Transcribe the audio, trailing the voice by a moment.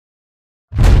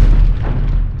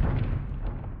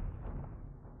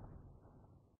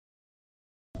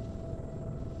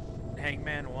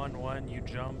Hangman 1-1, you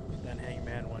jump, then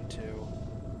Hangman 1-2.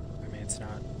 I mean, it's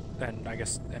not. Then I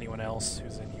guess anyone else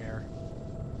who's in here.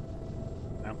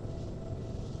 No.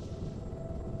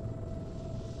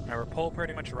 I repel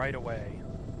pretty much right away.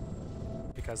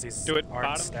 Because these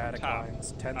aren't static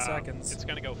lines. 10 seconds. It's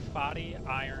gonna go Fadi,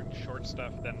 Iron, Short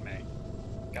Stuff, then May.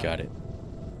 Got it.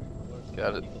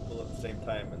 Got it. People pull at the same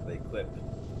time and they clip.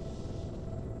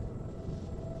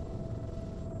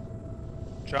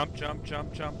 Jump, jump,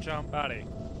 jump, jump, jump. Fadi.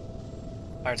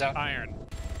 Iron's out. Iron.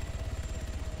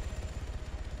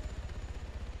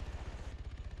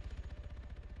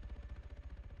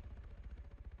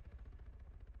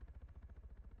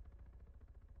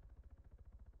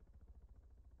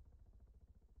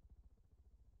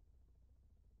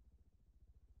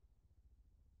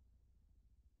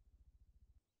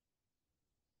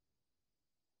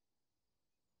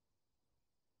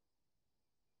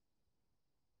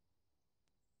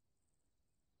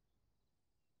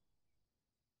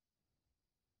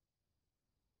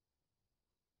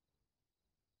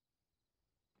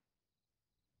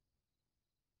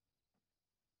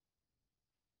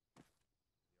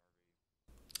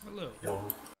 Hello.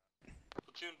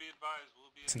 Platoon, be advised,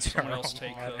 we'll be Since Someone else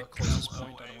take the closest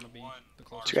point. I don't want to be the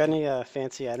closest. Do you got any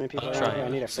fancy admin people around here? I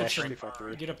need a fresh Sure.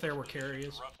 343. Get up there where Carrie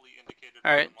is.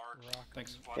 Alright.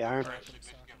 Thanks. Yeah, Iron.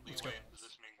 Let's go.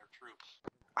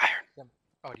 Iron.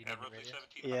 Oh, do you know the radio?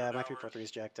 Yeah, my 343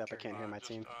 is jacked up. I can't hear my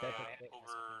team. Over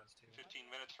 15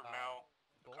 minutes from now,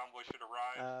 the convoy should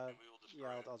arrive, and we will destroy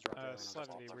Yeah, I'll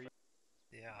drop it.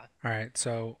 Yeah. Alright,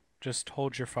 so just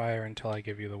hold your fire until I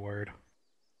give you the word.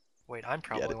 Wait, I'm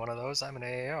probably one of those. I'm an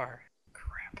AAR.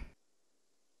 Crap.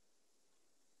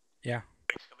 Yeah.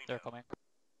 They're coming.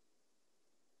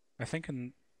 I think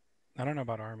I don't know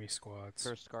about army squads.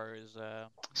 First car is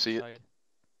See it. inside.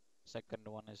 Second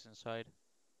one is inside.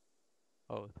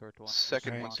 Oh, third one.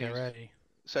 Second Alright, one's get ready.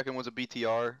 Second one's a BTR.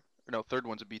 Or no, third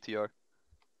one's a BTR.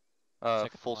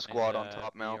 Second Full one squad is, on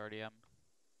top now. BRDM,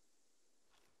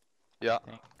 Yeah. I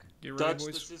think. Get ready, Dutch,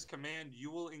 boys. this is command. You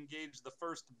will engage the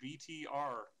first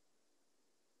BTR.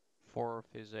 Fourth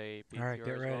is a BTR Alright,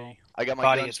 get as ready. well. I got my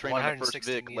Body gun is trained on the first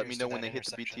 160 Vic. Let me meters know to when that they hit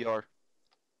the intersection. BTR.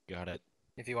 Got it.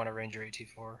 If you want to range your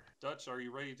AT4. Dutch, are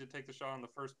you ready to take the shot on the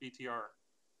first BTR?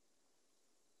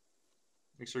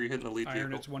 Make sure you're hitting the lead Iron,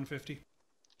 vehicle. it's 150.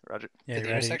 Roger. Yeah, Hit the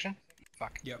you ready? intersection?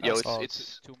 Fuck. Yep. Yo, Oh,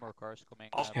 it's two more cars coming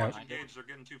All squads behind it. engaged, they're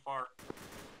getting too far.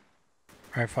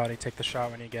 Alright, Fadi, take the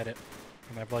shot when you get it.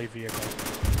 On that blade vehicle.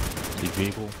 Lead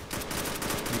vehicle.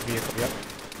 Lead vehicle, yep.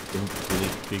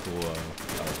 Lead vehicle,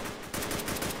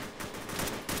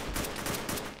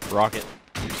 rocket.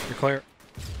 You're clear.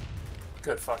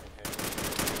 Good fucking hit.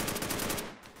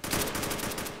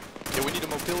 yeah, we need a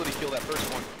mobility kill that first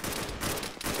one.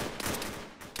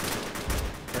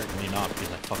 Apparently not,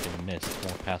 because I fucking missed.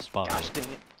 Won't pass 5. Gosh dang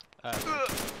it.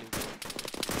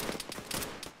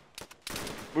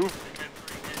 Move.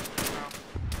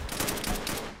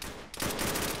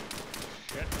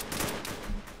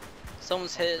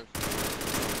 Someone's hit.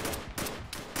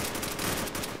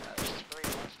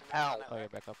 Ow. Oh, yeah,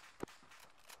 back up.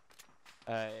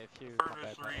 If you come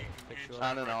back, make sure.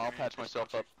 No, I'll patch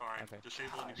myself up. Fine. Okay.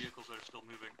 Disable any vehicles that are still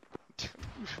moving.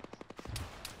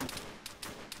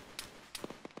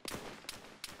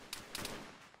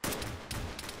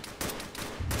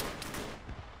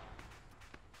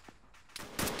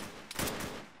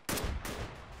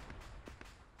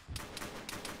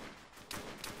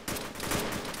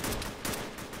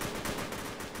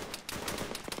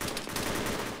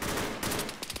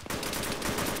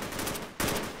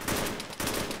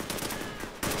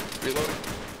 Reloading.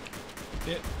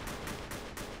 Hit.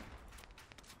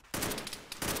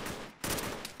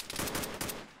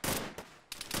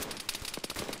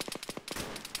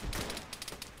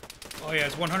 Oh yeah,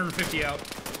 it's 150 out.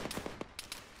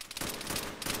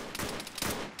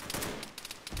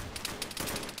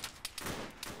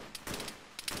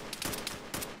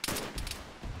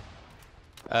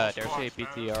 There's a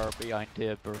BTR behind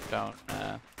the broke down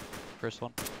first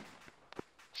one.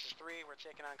 3, we're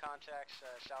taking on contacts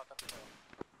south up the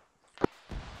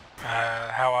hill.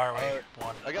 How are we?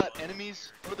 One. I got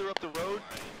enemies further up the road,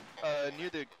 near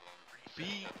the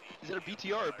B. Is that a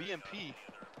BTR or BMP?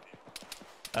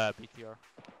 BTR.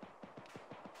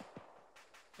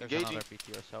 There's Engaging. another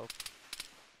BTR south.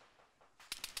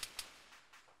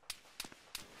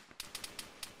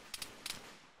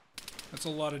 That's a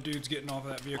lot of dudes getting off of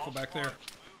that vehicle back there.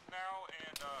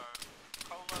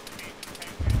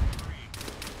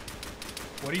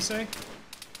 What'd he say?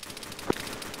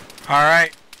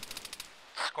 Alright.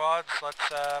 Squads, let's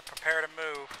prepare to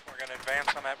move. We're gonna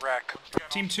advance on that wreck.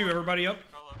 Team 2, everybody up.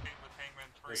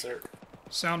 Yes, sir.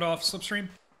 Sound off, Slipstream.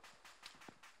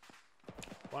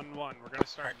 1-1. We're gonna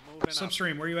start moving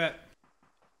Slipstream, where you at?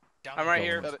 I'm right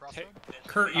here.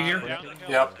 Kurt, you here? Down the hill,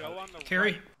 Yep. Go on the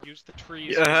Carrie? right. Use the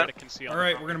trees to try to conceal.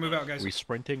 Alright, we're gonna move out, guys. Are we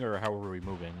sprinting or how are we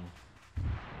moving?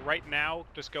 Right now,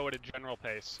 just go at a general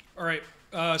pace. Alright,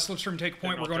 Slipstream, take a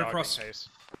point. General We're going jogging across. pace.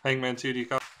 Hangman 2, do you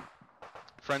copy?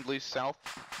 Friendly south.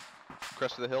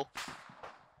 Crest of the hill.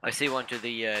 I see one to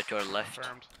the left.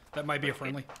 Confirmed. That might be a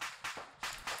friendly.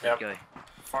 Yep. Okay.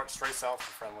 Far straight south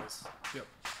for friendlies. Yep.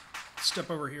 Step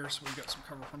over here so we've got some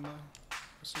cover from the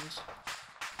rest of this.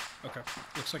 Okay.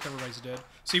 Looks like everybody's dead.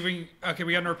 See if we can... Okay,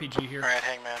 we got an RPG here. Alright,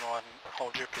 Hangman 1,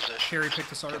 hold your position. Carrie, pick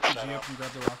this RPG up and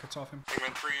grab the rockets off him.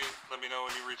 Hangman 3, let me know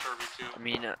when you reach RV2. I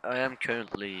mean, I am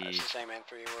currently... That's the same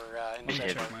N3, we're in I'm the gonna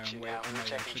center check my of own you weight. now. I We're might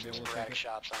checking actually be some able to sporadic take it.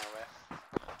 shots on our way.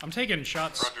 I'm taking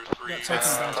shots. Roger 3. Got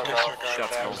sights and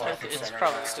bounce balls. It's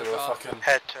probably still fucking.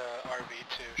 Head to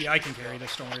RV2. Yeah, I can carry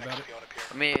this. Don't worry about it.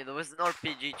 I mean, there was an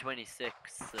RPG 26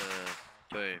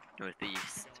 to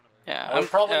northeast. Yeah, I would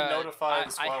probably notify the I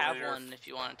squad have leader. one if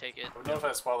you want to take it. I would notify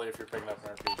the squad leader if you're picking up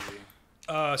an RPG.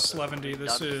 Slevendy,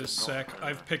 this is Sekh.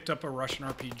 I've picked up a Russian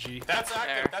RPG. That's active.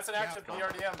 There. That's an active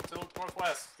BRDM to the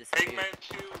northwest. Hangman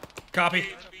 2. Copy.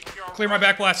 Clear my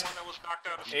backblast.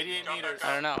 88 meters.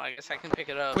 I don't know. I guess I can pick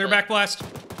it up. Clear but- backblast.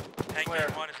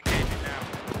 Hangman 1 is engaging now.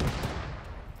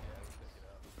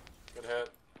 Good hit.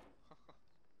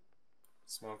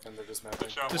 Smoking, they're dismounting.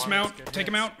 Dismount. Take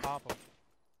him out.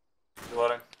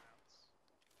 Reloading.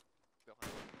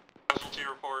 Casualty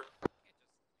report.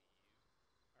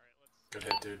 Good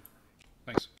hit, dude.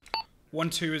 Thanks.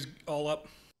 1-2 is all up.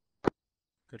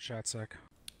 Good shot, Sekh.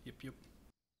 Yep, yep.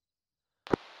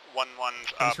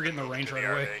 1-1's Thanks for getting the range right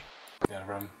away. Yeah,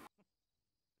 run.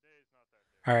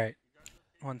 Alright.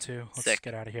 1-2. Let's Sekh,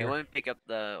 get out of You here. want to pick up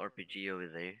the RPG over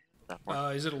there? That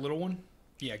one? Is it a little one?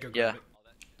 Yeah, go grab it.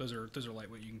 Those are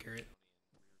lightweight. You can carry it.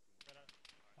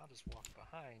 I'll just walk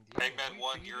behind. Hangman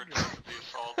 1, you're in charge of the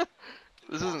assault.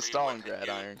 This isn't Stalingrad,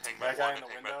 Iron. That guy in the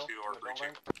window in the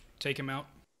building. Take him out.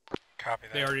 Copy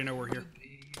that. They already know we're here.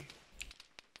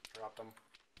 Dropped him.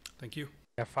 Thank you.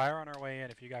 Yeah, fire on our way in.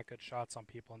 If you got good shots on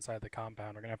people inside the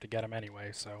compound, we're gonna have to get them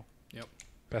anyway, so... Yep.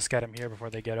 Best get them here before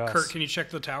they get us. Kurt, can you check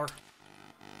the tower?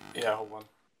 Yeah, hold on.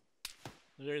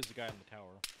 There's the guy in the tower.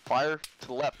 Fire to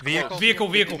the left. Vehicle. Close. Vehicle.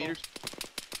 50 meters.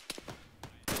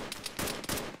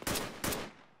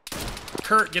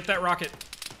 Kurt, get that rocket.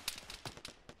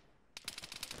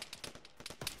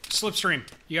 Slipstream,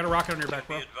 you got a rocket on your back,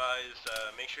 bro. Be advised,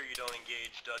 make sure you don't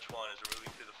engage Dutch 1 as we're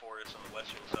moving through the forest on the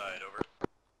western side, over.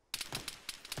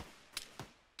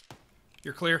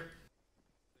 You're clear.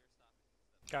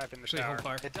 Guy in the Actually, tower. hold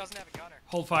fire. It doesn't have a gunner.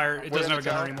 Hold fire. It Where doesn't in have a the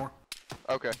gunner tower? anymore.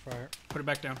 Okay. Fire. Put it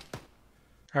back down.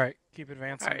 Alright, keep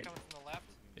advancing. Alright. Coming from the left.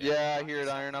 Yeah, I hear it,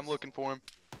 Iron. I'm looking for him.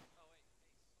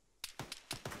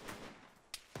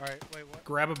 Alright, wait, what?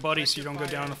 Grab a buddy so you don't go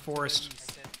down in the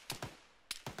forest.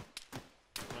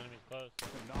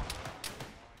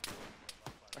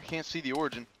 I can't see the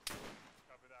origin.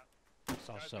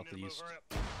 Southeast.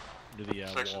 To the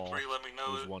Section wall. 3, let me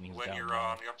know There's one who's when down you're there.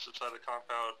 on the opposite side of the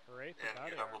compound Great,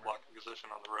 and you have a blocking position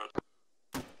on the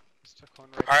road. Just took one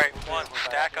right Alright, there. 1,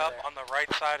 stack up on the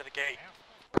right side of the gate.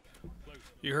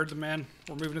 You heard the man.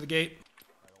 We're moving to the gate.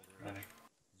 Ready.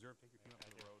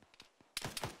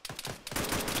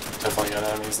 Definitely got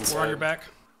enemies inside. We're on your back.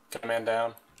 Get a man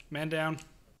down. Man down.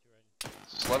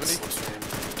 70?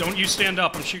 Slipstream. Don't you stand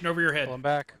up. I'm shooting over your head. Pull him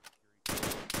back.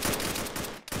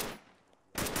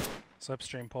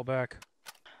 Slipstream, pull back.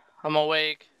 I'm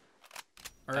awake.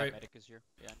 All right. Medic is here.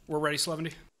 Yeah. We're ready,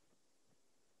 Slevendy.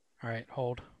 Alright,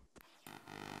 hold.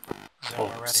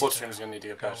 Oh, Slipstream's gonna need to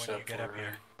get patched up. get up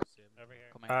here.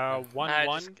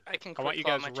 1-1. I can I want you quick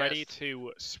claw guys my ready chest.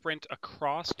 to sprint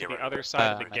across to the other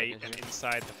side of the gate and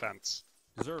inside the fence.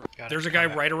 There's a guy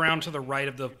right around to the right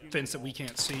of the fence that we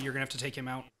can't see. You're gonna have to take him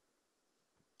out.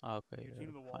 Okay,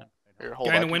 fine. Here, hold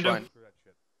Guy in back, the window. you're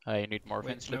fine. You need more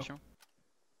fence, no. Slipstream?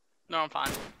 No, I'm fine.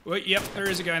 Wait, yep, there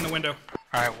is a guy in the window.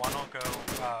 Alright, 1 will go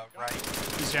right,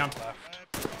 He's down. left.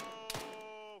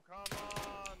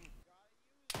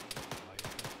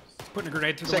 Putting a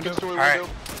grenade through the Second window. story Alright.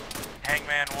 window.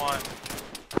 Hangman 1.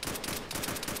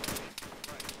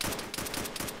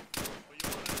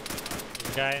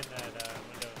 There's a guy in that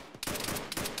window.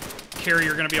 Carrie,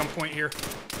 you're gonna be on point here.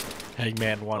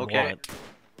 Hangman 1 Okay. what?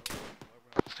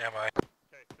 Stand by.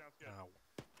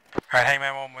 Alright,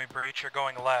 Hangman 1, when we breach, you're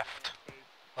going left.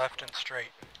 Left and straight.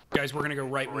 Guys, we're gonna go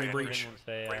right when we breach.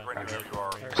 Sorry,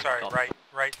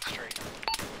 right and straight.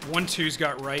 1-2's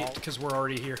got right because we're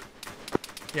already here.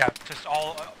 Yeah, just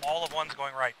all of 1's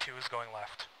going right, 2 is going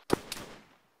left.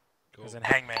 As in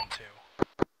Hangman 2.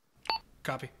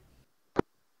 Copy.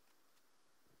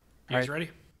 You guys ready?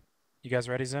 You guys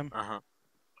ready, Zim? Uh-huh.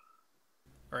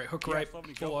 Alright, hook right,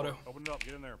 full auto. Open it up,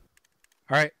 get in there.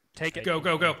 Alright, take it. Go,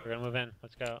 go, go. We're gonna move in.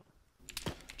 Let's go.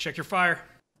 Check your fire.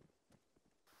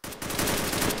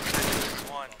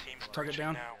 One, team Target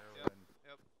down. now.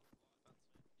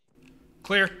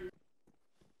 Clear.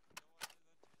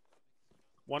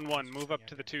 1-1, move up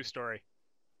to the 2-story.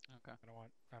 Okay. I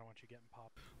don't want you getting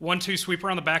popped. 1-2, sweep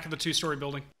around the back of the 2-story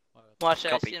building. Watch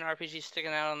it. I see an RPG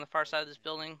sticking out on the far side of this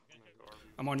building.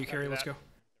 I'm on you, Carrie. Let's go.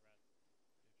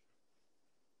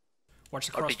 Watch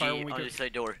the crossfire when we on go. the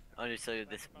side door. On the side of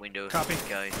this window. Copy.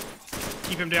 Guy.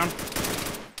 Keep him down.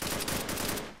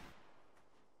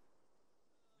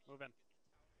 Move in.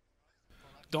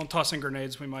 Don't toss in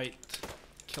grenades. We might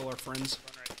kill our friends.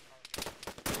 Be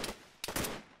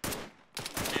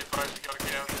advised, you gotta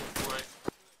get out of the way.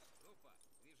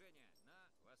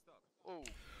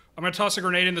 I'm gonna toss a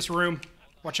grenade in this room.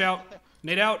 Watch out.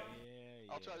 Nade out.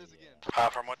 I'll try this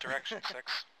again. From what direction, Sekh?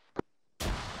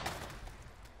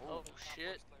 Oh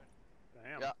shit.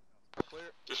 Damn. Yeah. Clear.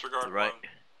 Disregard Right. 1.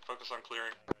 Focus on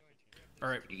clearing.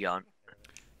 Alright. You gone.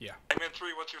 Yeah. Hangman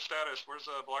 3, what's your status? Where's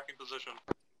the blocking position?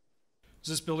 Is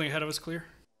this building ahead of us clear?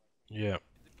 Yeah.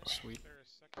 Sweet.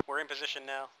 We're in position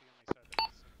now.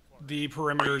 The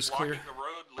perimeter is clear. Blocking the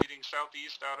road leading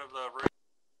southeast out of the road.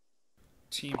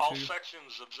 Team All 2.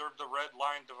 sections observe the red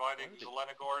line dividing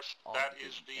Zelenogorsk. That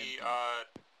is the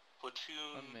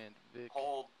platoon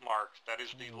hold mark. That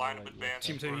is the line of advance.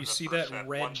 Team 2, for you the see first that set.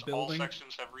 red Once building? all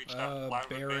sections have reached that line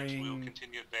of advance, we will Bearing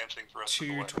continue advancing the rest of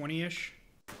the way. 220-ish.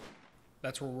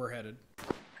 That's where we're headed.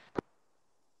 I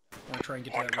want to try and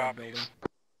get to One that red copies.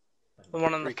 building. The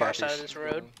one on the far side of this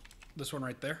road. This one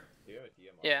right there?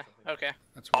 Yeah. Okay.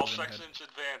 That's where All we're gonna head. sections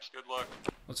advance. Good luck.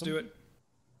 Let's do it.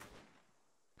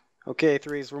 Okay,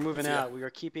 threes, we're moving Yeah. out. We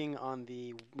are keeping on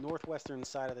the northwestern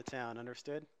side of the town.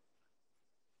 Understood?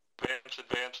 Advance,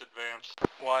 advance, advance.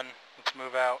 1, let's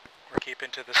move out. We're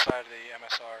keeping to the side of the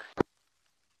MSR.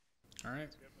 Alright.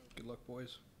 Good luck,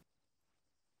 boys.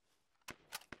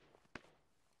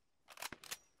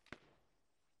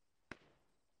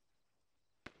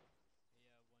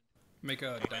 Make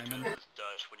a diamond.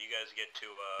 Dutch, when you guys get to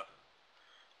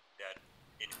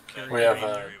that We have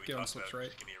get on slips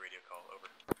right. give me a radio call. Over.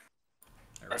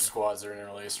 our squads are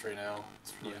interlaced right now.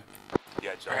 It's really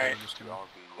Yeah, Alright.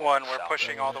 1, we're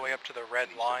pushing all the way up to the red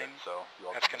line.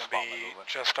 That's going to be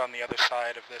just on the other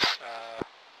side of this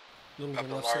Little of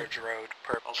the left large road,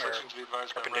 All sections be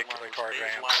advised that red perpendicular line to our is phase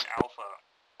ramps. line alpha.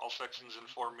 All sections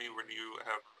inform me when you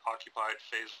have occupied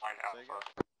phase line alpha.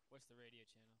 What's the radio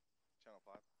channel? Channel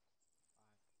 5.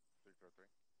 343.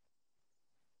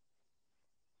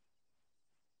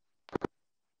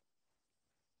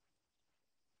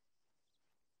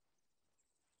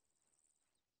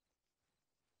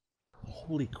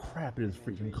 Holy crap, it is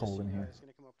freaking cold in here.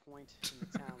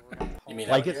 You mean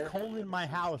like out it's here? cold in my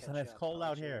house and it's cold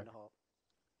out here.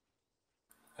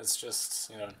 It's just,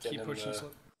 you know, getting Keep in pushing the...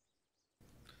 slip.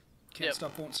 Can't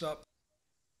stop, won't stop.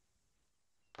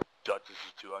 Dutch, this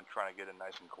is 2. I'm trying to get it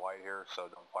nice and quiet here, so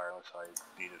don't fire unless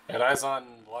I need it. And eyes on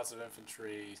lots of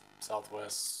infantry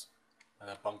southwest and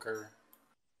that bunker.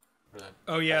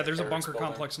 Oh yeah, there's a barracks bunker building.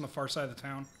 complex on the far side of the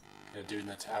town. Yeah, dude in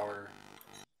the tower.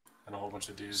 And a whole bunch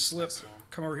of dudes. Slip. next to him.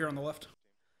 Come over here on the left.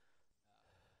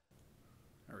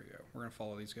 There we go. We're gonna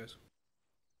follow these guys.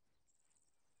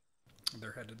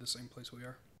 They're headed the same place we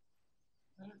are.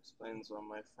 That explains why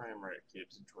my frame rate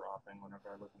keeps dropping whenever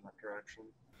I look in that direction.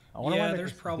 Yeah,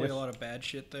 there's probably a lot of bad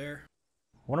shit there.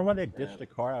 I wonder why they ditched the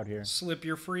car out here. Slip,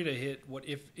 you're free to hit what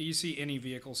if you see any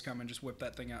vehicles coming, just whip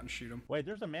that thing out and shoot them. Wait,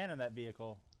 there's a man in that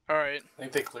vehicle. Alright. I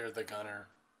think they cleared the gunner,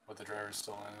 but the driver's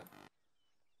still in it.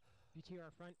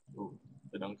 BTR front. Ooh,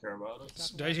 they don't care about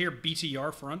it. Did I hear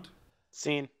BTR front?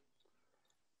 Scene.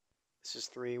 This is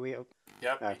 3. We.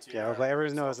 Yep. Yeah,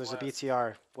 everyone knows there's a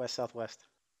BTR west-southwest.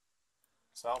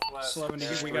 Southwest. Sloven,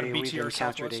 we got a We've BTR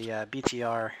encountered southwest. a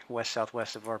BTR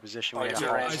west-southwest of our position. Oh, We yeah, got your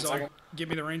a range. Eyes on. Give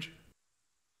me the range.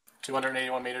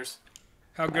 281 meters.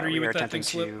 How good are you we with that thing, attempting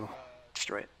Slip? to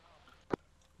destroy it.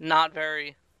 Not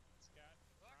very.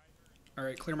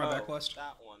 Alright, clear my backblast.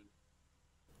 That one.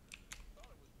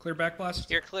 Clear backblast.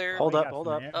 You're clear. Hold up, hold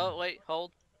up. Oh, wait,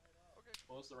 hold.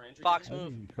 What was the range? Box again?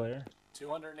 move. Clear.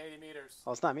 280 meters.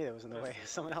 Oh, it's not me that was in the way.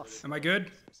 Someone else. Am I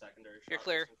good? Secondary You're shot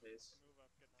clear. just in case.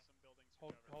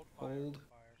 Hold.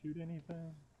 Shoot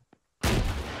anything.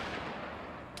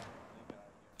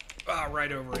 Ah,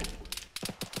 right over it.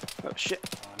 Oh shit.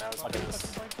 Oh, now it's like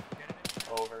this.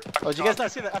 Over. Oh, did you guys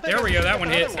not see that? I thought There you we guys go, that said one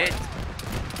the hit. other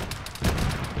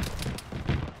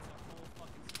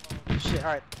one. Shit,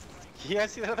 alright. You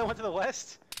guys see the other one to the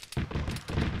west?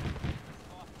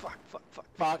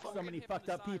 Fuck, so many fucked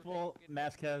up people.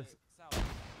 Maskez.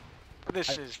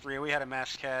 This is real. We had a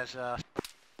Maskez.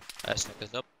 Sekh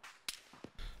is up.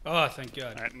 Oh, thank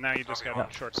God. Alright, now you just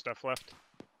got short stuff left.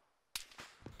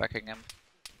 Backing him.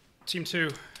 Team 2,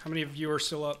 how many of you are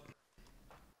still up?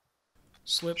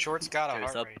 Slip. Short's got a Carry's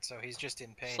heart up. rate, so he's just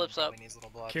in pain. Slip's Probably up. needs a little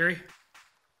blood. Carry?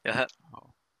 Yeah.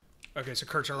 Okay, so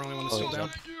Kurt's our only one that's still down.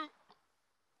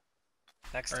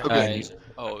 Next All time. right. Okay.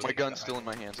 Oh, My gun's still in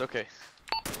my hands. Okay.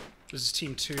 This is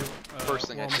Team 2. First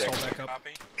thing we're I almost all checked. back up.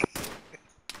 Copy.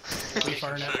 We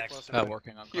fire now.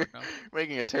 working on You're Kurt now.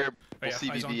 making a terrible Oh, yeah, eyes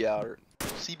CBB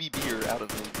out of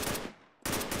me.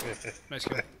 Nice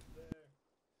kill.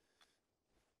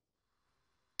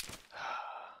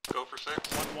 Go for 6.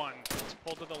 1-1. Let's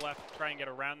pull to the left, try and get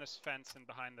around this fence and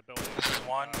behind the building. This is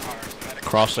 1. Our medical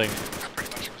Crossing. is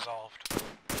pretty much resolved.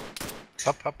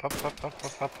 Up.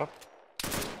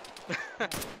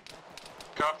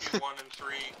 Copy 1 and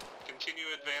 3. Continue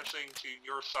advancing to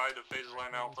your side of phase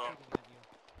line Alpha.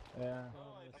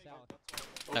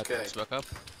 Okay. Kurt's back up.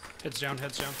 Heads down,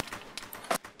 heads down.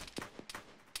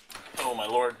 Oh my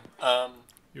lord.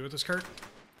 You with us, Kurt?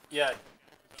 Yeah.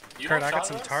 You Kurt, don't I got shot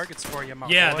some us? targets for you, my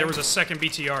Yeah, boy. there was a second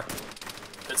BTR.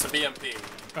 It's a BMP.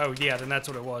 Oh, yeah, then that's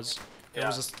what it was. There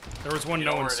Yeah. there was one You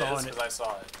no know one where saw it is, in it. 'cause I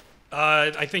saw it.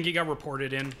 I think it got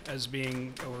reported in as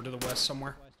being over to the west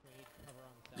somewhere.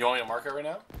 You want me to mark it right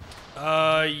now?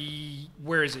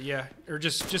 Where is it? Yeah, or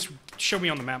just show me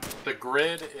on the map. The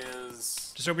grid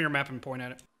is... Just open your map and point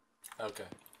at it. Okay.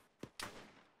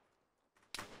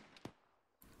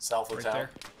 South of Right town?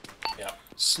 there. Yeah.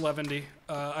 70.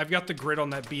 I've got the grid on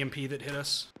that BMP that hit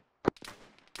us.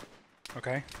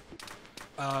 Okay.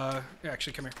 Yeah,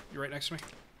 actually, come here. You're right next to me.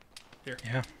 Here.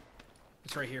 Yeah.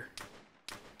 It's right here.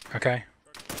 Okay.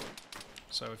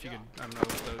 So if you could, I don't know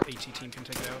if the AT team can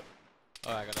take it out.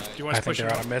 Oh, I gotta. Do you want I us to think push they're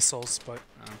it out up? of missiles, but...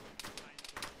 Do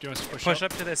you want us to push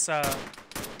up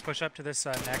to this,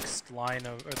 next line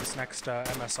of, or this next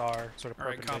MSR, sort of All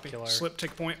right, copy. perpendicular. Slip,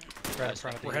 take point. Right in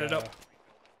front of We're the, headed up.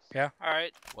 Yeah.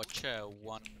 Alright. Watch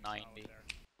 190.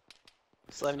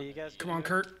 70, you guys? Come on,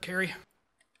 Kurt. Carry.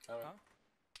 Watch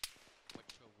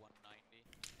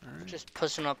 190. Just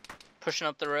pushing up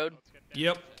the road.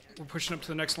 Yep. We're pushing up to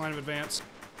the next line of advance.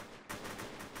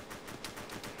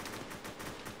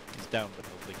 He's down, but I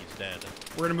don't think he's dead.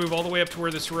 We're gonna move all the way up to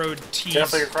where this road tees.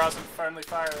 Careful, you're crossing friendly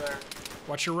fire there.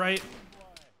 Watch your right.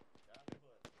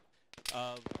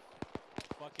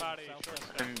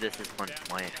 And this is one of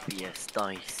my FPS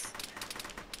dice.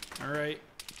 Alright.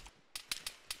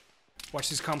 Watch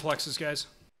these complexes, guys.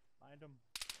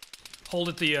 Hold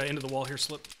at the end of the wall here,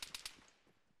 Slip.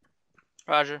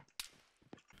 Roger.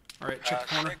 Alright, check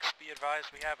the corner. 6, be advised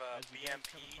we have a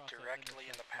BMP directly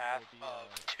in the path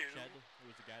of 2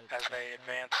 as they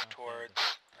advance towards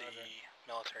the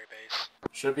military base.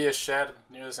 Should be a shed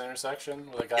near this intersection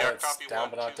with a guy that's copy down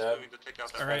 1, but not 2's dead. moving to take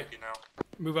out that Alright. BMP now.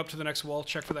 Move up to the next wall.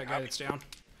 Check for that guy that's down.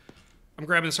 I'm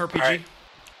grabbing this RPG. Alright.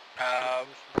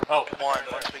 Oh. 1,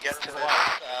 once we get to this,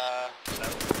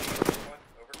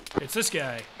 It's this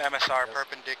guy. MSR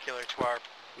perpendicular to our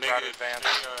route advance.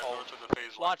 North of the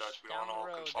phase line, Dutch. We want to all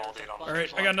consolidate on the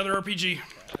Alright, I got another RPG.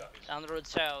 Down the road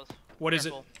south. What is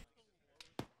it? Careful.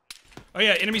 Oh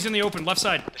yeah, enemies in the open, left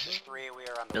side. This is 3, we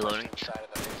are on the Reloading. western side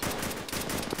of the phase line.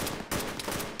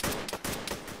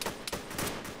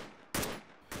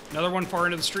 Another one far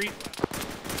into the street.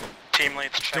 Team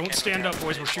leads check in Don't with stand the up,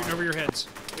 boys. We're phase shooting line. over your heads.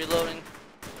 Reloading.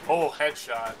 Oh,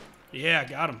 headshot. Yeah,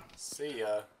 got him. See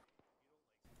ya.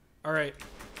 Alright.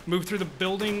 Move through the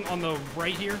building on the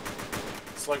right here.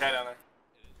 Slow guy down there.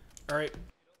 Alright.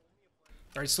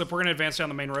 Alright, Slip, we're gonna advance down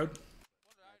the main road.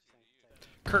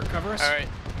 Kurt, cover us. Alright.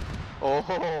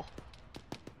 Oh.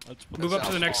 Move up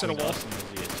to the next set of walls.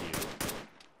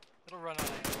 It'll run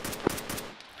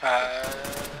out.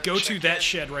 Go to that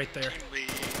shed right there. Team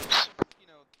leads.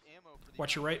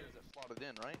 Watch your right. Slotted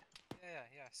in, right? Yeah.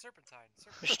 Serpentine.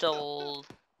 There's still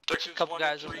a couple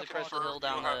guys over the crest of the hill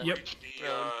down the Yep.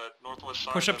 northwest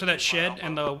side Push up to that shed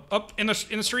and the up in the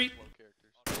street.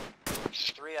 This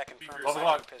is 3, I confirm Hold this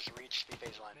on. group has reached the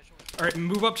phase line. All right,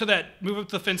 move up to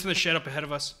the fence in the shed up ahead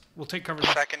of us. We'll take cover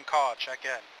there. Second call, check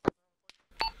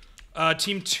in.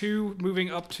 Team 2 moving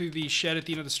up to the shed at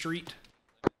the end of the street.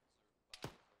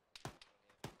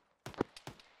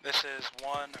 This is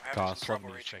 1, I'm having some trouble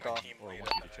reaching my team lead.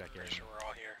 Pretty sure we're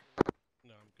all here.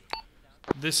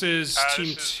 This is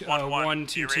team this is 1,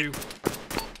 team 2.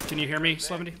 Can you hear me,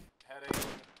 Slemedy? Heading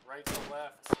right to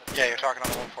left. Yeah, you're talking on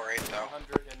the 148 though.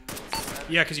 107.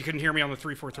 Yeah, because you couldn't hear me on the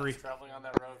 343. Traveling on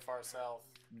that road far south.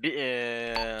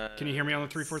 Can you hear me on the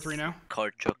 343 now?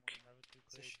 Karchuk.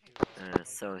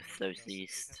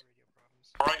 Southeast.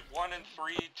 Alright, 1 and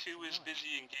 3, 2 is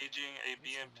busy engaging a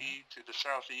BMP to the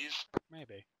southeast.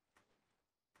 Maybe.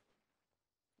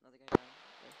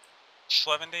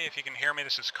 70, if you can hear me,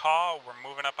 this is Caw. We're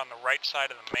moving up on the right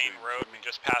side of the main road. We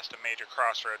just passed a major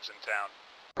crossroads in town.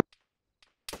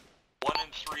 1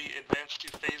 and 3, advance to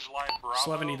phase line Bravo.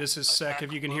 70, this is Sekh.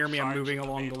 If you can hear me, I'm moving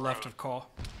along the left of Caw.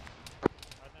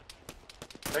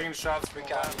 Taking shots.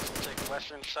 Recon, take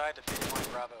western side to phase line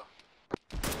Bravo.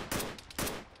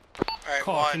 Alright,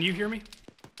 Caw, can you hear me?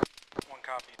 1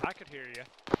 copy. I could hear you.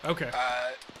 Okay.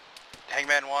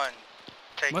 Hangman 1.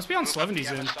 Must be on 70's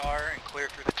end. end. And clear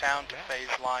through the town to phase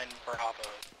line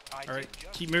Bravo. Alright,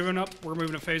 keep moving up. We're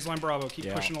moving to phase line Bravo. Keep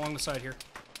pushing along the side here.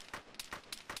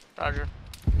 Roger.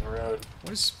 The road.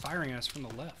 What is firing at us from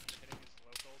the left?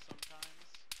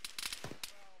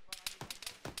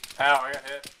 Ow, I got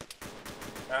hit.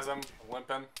 As I'm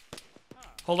limping.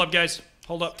 Hold up, guys.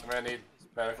 Hold up. I'm gonna need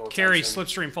medical Carry, attention.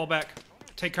 slipstream, fall back.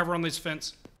 Take cover on this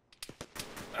fence.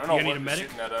 I don't know You gonna what need a is medic?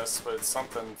 shooting at us, but it's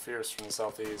something fierce from the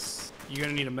southeast. You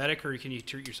gonna need a medic, or can you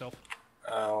treat yourself?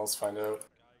 Let's find out.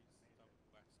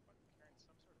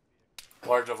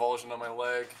 Large avulsion on my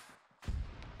leg.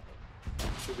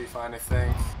 Should be fine, I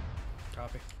think.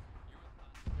 Copy.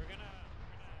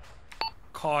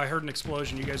 Caw, I heard an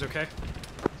explosion. You guys okay?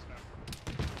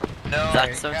 No,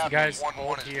 you guys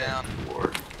hold here.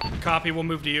 Copy, we'll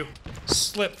move to you.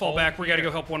 Slip, fall back. We gotta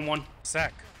go help 1-1.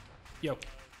 Sekh. Yo.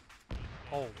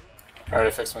 Hold. Alright,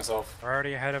 I fixed myself. We're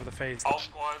already ahead of the phase.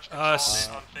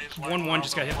 1-1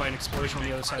 just got hit by an explosion on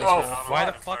the other side Oh, as well. why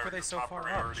the fuck were they so far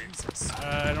up? Jesus.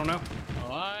 I don't know.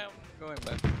 Oh, I'm going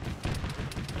back.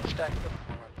 I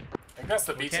think that's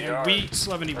the BTR. We,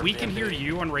 70, Or we can hear BMP.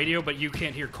 you on radio, but you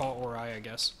can't hear Caw or I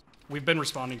guess. We've been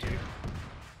responding to you.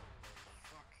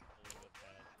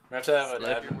 We have to have an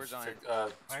Slip, admin where's Zion?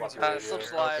 swap your radio.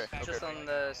 Slip's live, just on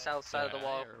the south side of the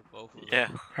wall. Yeah.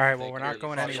 Alright, well, we're not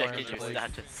going anywhere Checking until your we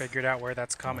status. figured out where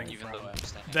that's coming from.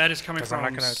 That is coming Because from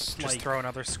I'm not gonna just like throw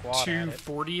another squad at it.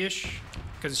 240-ish,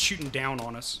 because it's shooting down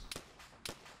on us.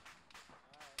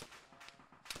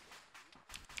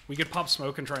 We could pop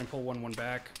smoke and try and pull 1-1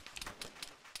 back.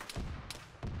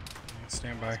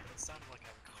 Stand by.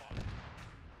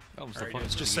 Alright,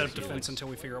 guys, just set up defense until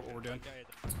we figure out what we're doing.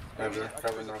 Roger,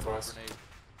 cover northwest.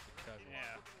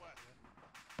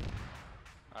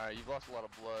 Alright, you've lost a lot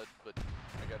of blood, but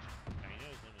I got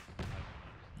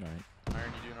you. Alright.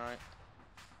 Iron, you doing alright?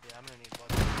 Yeah, I'm gonna need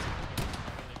blood.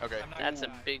 Okay. That's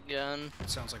a big gun.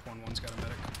 Sounds like 1-1's got a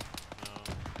medic.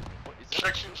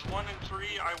 Sections 1 and 3,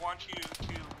 I want you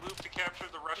to move to capture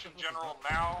the Russian general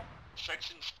now.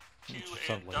 Sections 2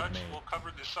 and Dutch will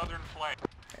cover the southern flank.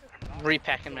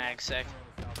 Repacking mag, Sekh.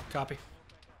 Copy.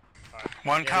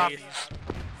 1 copy.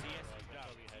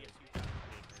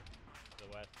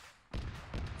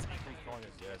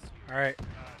 Alright.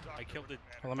 I killed it.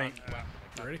 Let me.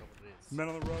 You ready? Men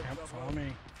on the road. Yep, follow me.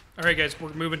 Alright, guys,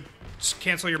 we're moving. Just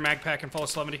cancel your mag pack and follow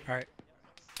 70. Alright.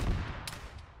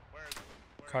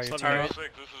 Call your Alright, team.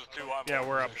 6, this is 2, I'm Yeah,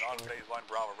 we're up. on phase line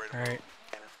Bravo, ready to move. Alright.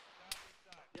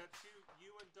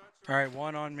 Alright,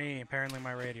 1 on me. Apparently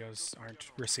my radios aren't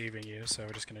receiving you, so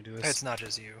we're just gonna do this. It's not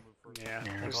just you. Yeah,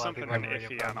 Yeah. there's A lot of something people have radio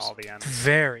iffy on problems. all the ends.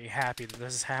 Very happy that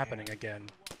this is happening again.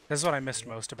 This is what I missed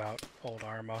most about old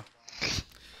Arma. Who's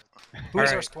our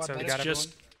Alright, squad so we medic? got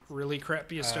Just really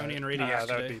crappy Estonian radio That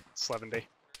would today. be 70.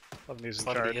 70's in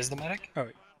Bloody charge. is the medic? Oh,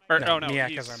 Or, no, no, Miak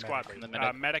he's is our squad medic. lead. The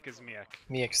medic. Medic is Miak.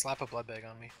 Miak, slap a blood bag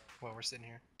on me while we're sitting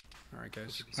here. Alright,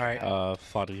 guys. Alright.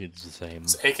 Foddy is the same.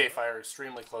 It's AK fire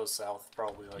extremely close south,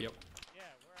 probably like Yep.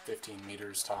 15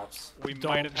 meters tops. We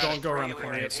Don't- might have had don't go around the regular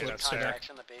corner yet, hit Slip, us stay there. back.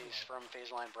 on the base from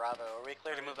phase line Bravo. Are we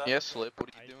clear to move up? Yes, Slip, what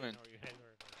are you doing?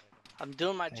 I'm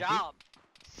doing my job.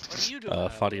 What are you doing?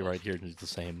 Foddy right here is the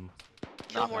same.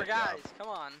 Kill Not more my guys. job. Come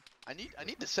on. I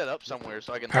need to set up somewhere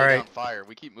so I can All lay right. down fire.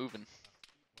 We keep moving.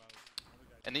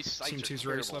 And these sites Team are 2's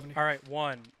ready, terrible. 70. Alright,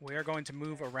 1. We are going to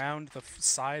move around the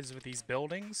sides of these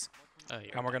buildings,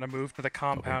 and we're going to move to the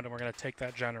compound, and we're going to take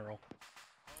that general.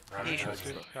 Copy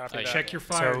that. Check your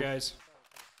fire, So- guys.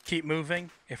 Keep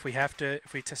moving. If we have to,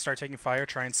 if we start taking fire,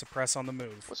 try and suppress on the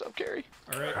move. What's up, Gary?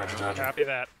 Alright. Copy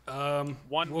that.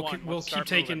 1-1. We'll let's keep start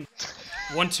taking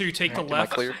 1-2. Take the Am I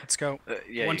left. clear? Let's go.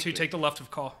 1-2. Take the left of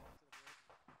Caw.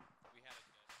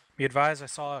 Be advised, I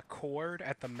saw a cord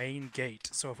at the main gate,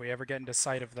 so if we ever get into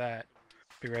sight of that,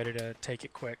 be ready to take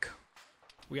it quick.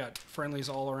 We got friendlies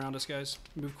all around us, guys.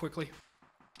 Move quickly.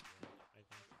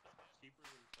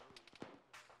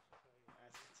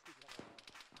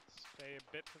 Stay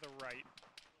a bit to the right.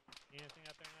 Anything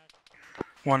out there, Mac?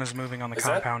 1 is moving on the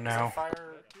compound is now. that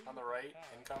fire on the right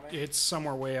incoming? It's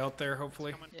somewhere way out there,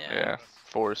 hopefully. Yeah,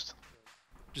 forest.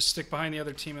 Just stick behind the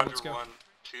other team and let's go. One.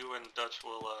 2, and Dutch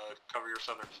will cover your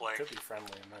southern flank. Could be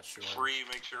friendly, I'm not sure. 3,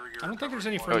 make sure you're. I don't think there's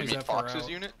any covering friendlies that far out.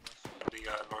 unit? The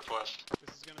northwest.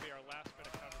 This is gonna be our last bit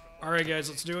of cover. All right, guys,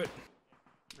 let's do it.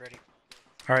 Ready.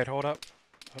 All right, hold up.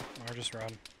 Oh, or just run.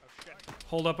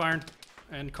 Hold up, Iron,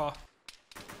 and Caw.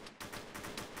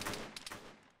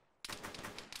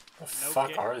 The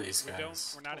fuck are these We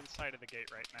guys? we're not inside of the gate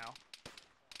right now.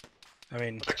 I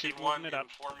mean, Keep moving it up.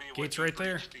 Inform me when Gate's you right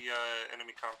there. reach the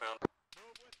enemy compound.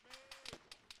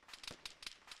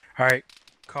 all right,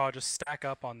 Caw, just stack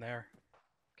up on there.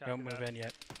 Don't move in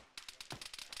yet.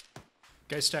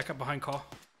 Guys, stack up behind Caw.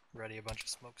 Ready a bunch of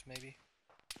smokes, maybe.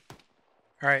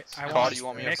 All right, I Caw, want do you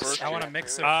want me mix. up first? I want a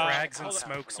mix of Uh, frags and hold on.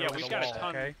 smokes Yeah, over we've the got a wall.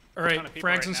 ton. Okay. All right, ton of people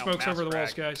frags right and now, smokes mass over the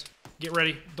walls, frag. guys. Get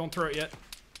ready. Don't throw it yet.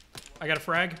 I got a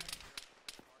frag.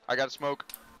 I got a smoke.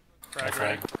 Frag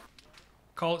ready.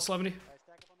 Call it 70.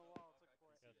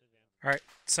 All right,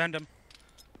 send him.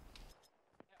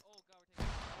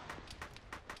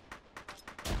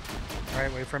 All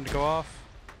right, wait for him to go off.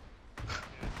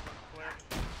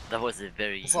 That was a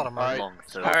very That's a lot of money. long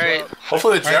throw. Alright.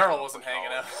 Hopefully the general wasn't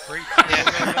hanging out. Breach.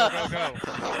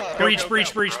 Go. Breach,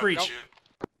 breach, breach, breach. 2-1,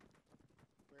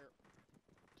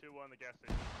 the gas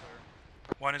station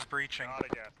clear. One is breaching. Not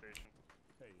a gas station.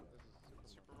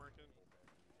 Supermarket.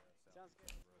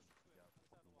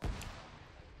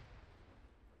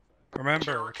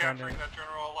 Remember, We're we're trying to. capturing that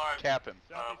general alive. Cap him.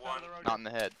 1. Not in the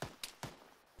head.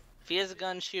 If he has a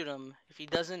gun, shoot him. If he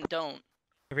doesn't, don't.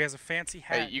 If he has a fancy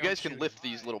hat. Hey, you don't guys can shoot lift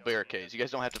these little barricades. You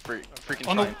guys don't have to freaking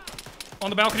On try.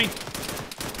 the balcony.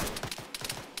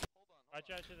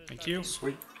 Thank you.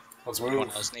 Sweet. Let's move.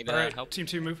 All right, team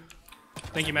 2 move.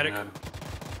 Thank you, medic. Good.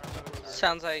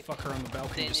 Sounds like Fuck her on the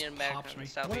balcony. Just Estonian back pops on me.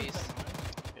 the southeast.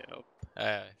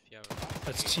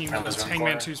 That's team. Found this That's one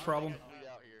Hangman corner. 2's problem.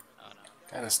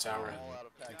 And this tower,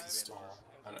 I think he's still.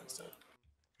 I know he's dead.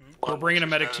 We're bringing a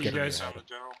medic to you Get him guys. down.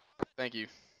 Thank you.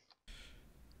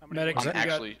 Medic, I'm you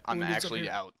got I'm woundeds up actually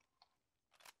here? out.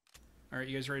 All right,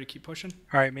 you guys ready to keep pushing?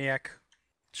 All right, Miak.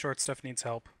 Short stuff needs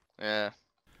help. Yeah.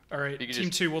 All right, You can team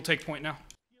just- 2 will take point now.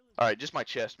 All right, just my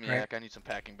chest, Miak. Right. I need some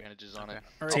packing bandages on it.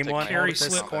 All right, Team 1, carry, hold this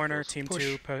slip, corner. Team push.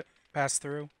 2, pass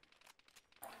through.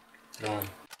 Going.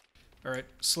 All right,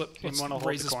 slip. Team Let's 1 will hold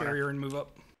raise the this corner. barrier and move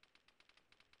up.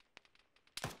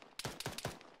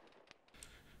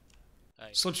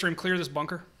 Slipstream, clear this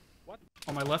bunker. What?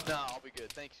 On my left. No, I'll be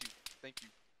good. Thank you. Thank you.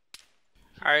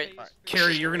 Alright.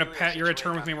 Carrie, you're gonna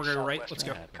turn with me. We're gonna go right. Let's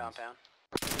go. Compound.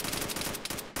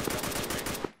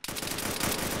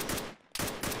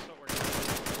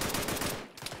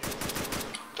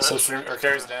 Slipstream or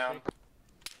carries down.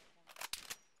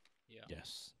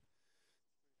 Yes.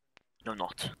 No,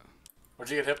 not. Where'd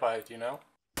you get hit by? Do you know?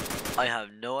 I have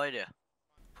no idea.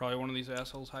 Probably one of these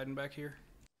assholes hiding back here.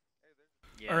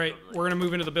 Yeah, All right, probably. we're gonna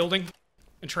move into the building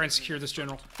and try and secure this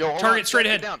general. Yo, hold Target on, straight get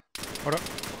ahead. down. Hold up.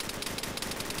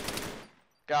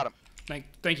 Got him.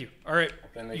 Thank you. All right,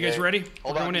 Open the you guys gate. ready?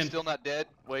 Hold We're on, going he's in. still not dead.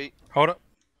 Wait. Hold up.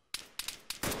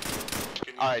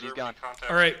 Alright, he's gone.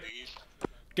 All right,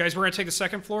 guys, we're gonna take the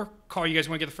second floor. Call, you guys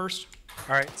want to get the first?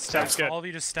 All right, Sounds good. all of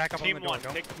you just stack up Team on the door. 1,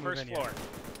 Don't take the move first in floor.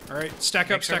 yet. All right, stack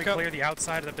Make up, sure stack we up. clear the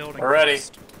outside of the building. We're ready.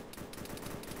 first.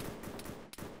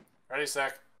 Ready,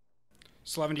 Sekh.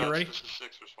 70, you ready? This is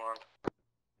 6, respond.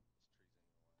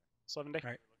 7 day. All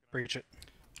right, breach it.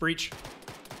 Breach.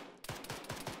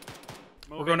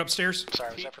 We're going upstairs.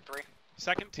 Sorry, was that for 3?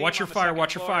 Second team. Watch your on the fire, second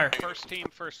watch your floor. fire. First team,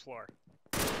 first floor.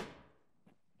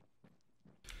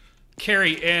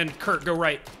 Carrie and Kurt, go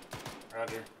right.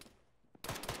 Roger.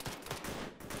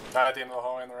 Guy at the end of the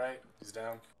hallway on the right. He's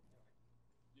down.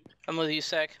 I'm with you,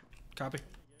 Sekh. Copy.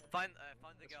 Find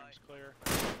the guy. Clear.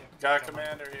 Got a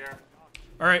commander here.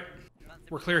 All right,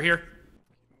 we're clear here.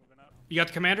 You got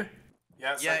the commander?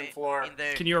 Yeah, second floor. In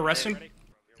there. Can you arrest him?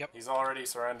 He's already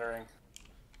surrendering.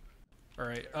 All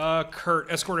right,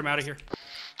 Kurt, escort him out of here.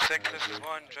 6, this is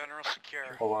 1, general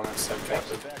secure. Hold on a sec,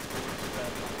 Captain.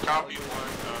 Copy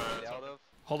 1,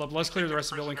 Hold up, let's clear the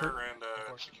rest of the building, Kurt.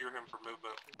 and secure him for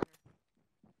movement.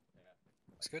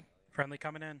 That's good. Friendly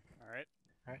coming in. Alright.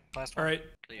 Alright, last All one. right,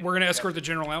 we're gonna escort the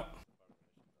general out.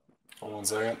 Hold on 1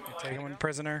 second. Take him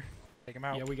prisoner. Take him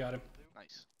out. Yeah, we got him.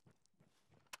 Nice.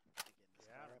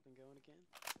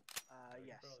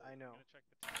 Yes, I know.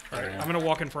 All right, I'm gonna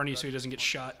walk in front of you so he doesn't get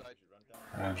shot.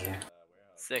 Roger.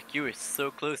 Sekh, you were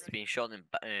so close to being shot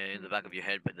in the back of your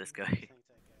head by this guy.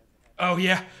 Oh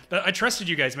yeah, I trusted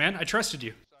you guys, man. I trusted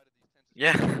you.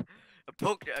 Yeah.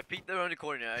 I peeked around the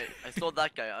corner. I saw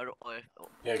that guy.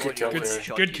 Yeah, good kill.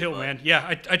 Good kill, man. Yeah,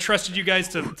 I trusted you guys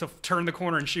to turn the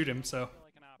corner and shoot him. So.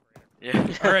 Yeah.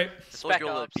 All right. Spec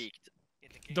Ops.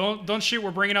 Don't shoot.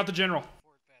 We're bringing out the general.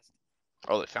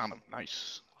 Oh, they found him.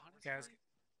 Nice. Guys,